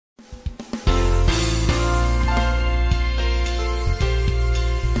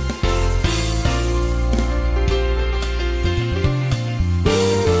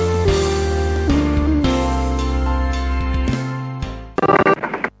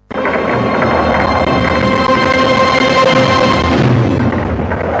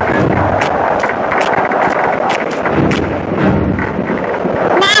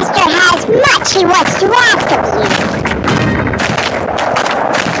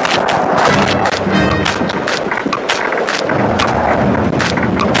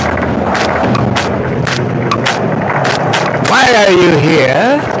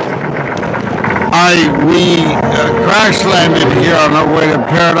we crash landed here on our way to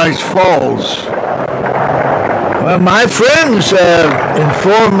Paradise Falls. Well, my friends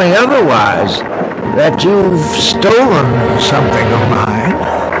informed me otherwise, that you've stolen something of mine.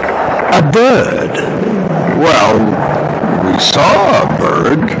 A bird. Well, we saw a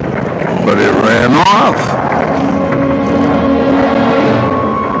bird, but it ran off.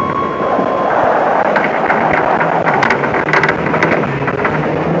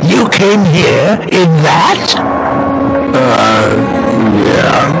 You came here in that?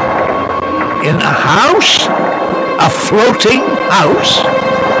 Yeah. In a house? A floating house?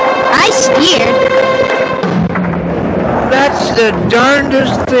 I steered. That's the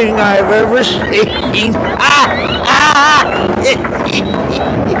darndest thing I've ever seen.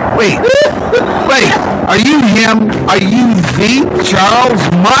 Wait, are you him? Are you the Charles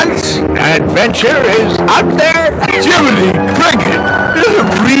Muntz? Adventure is up there. Jiminy Cricket, is it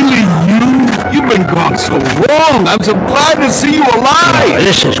really you? You've been gone so long. I'm so glad to see you alive.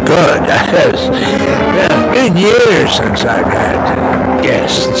 This is good. It's been years since I've had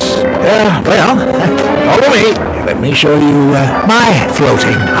guests. Well, follow me. Let me show you my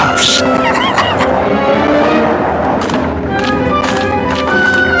floating house.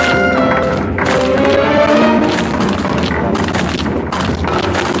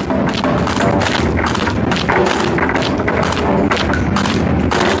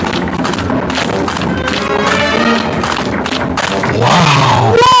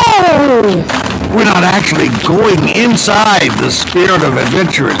 Wow! Whoa! We're not actually going inside the spirit of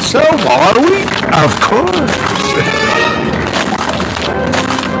adventure itself, are we? Of course.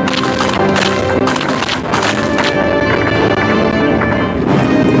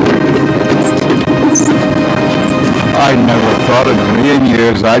 I never thought in a million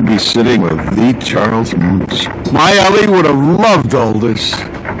years I'd be sitting with the Charles Muntz. My Ellie would have loved all this.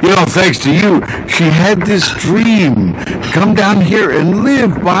 You know, thanks to you, she had this dream to come down here and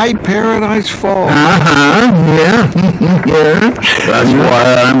live by Paradise Falls. Yeah. That's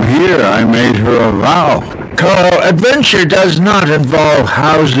why I'm here. I made her a vow. Carl, adventure does not involve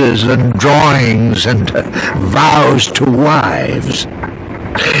houses and drawings and vows to wives.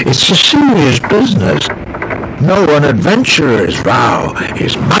 It's a serious business. No, an adventurer's vow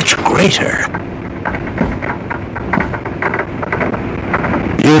is much greater.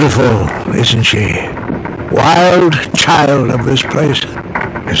 Beautiful, isn't she? Wild child of this place.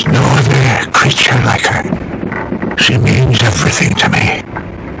 There's no other creature like her. She means everything to me.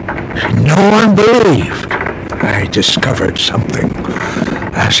 No one believed I discovered something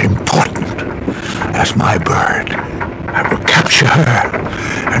as important as my bird. I will capture her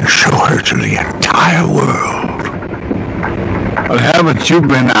and show her to the entire world. But haven't you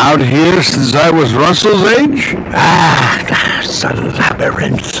been out here since I was Russell's age? It's a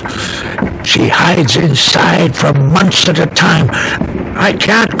labyrinth. She hides inside for months at a time. I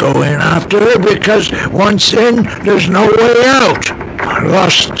can't go in after her because once in, there's no way out. I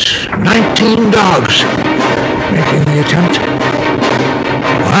lost 19 dogs making the attempt.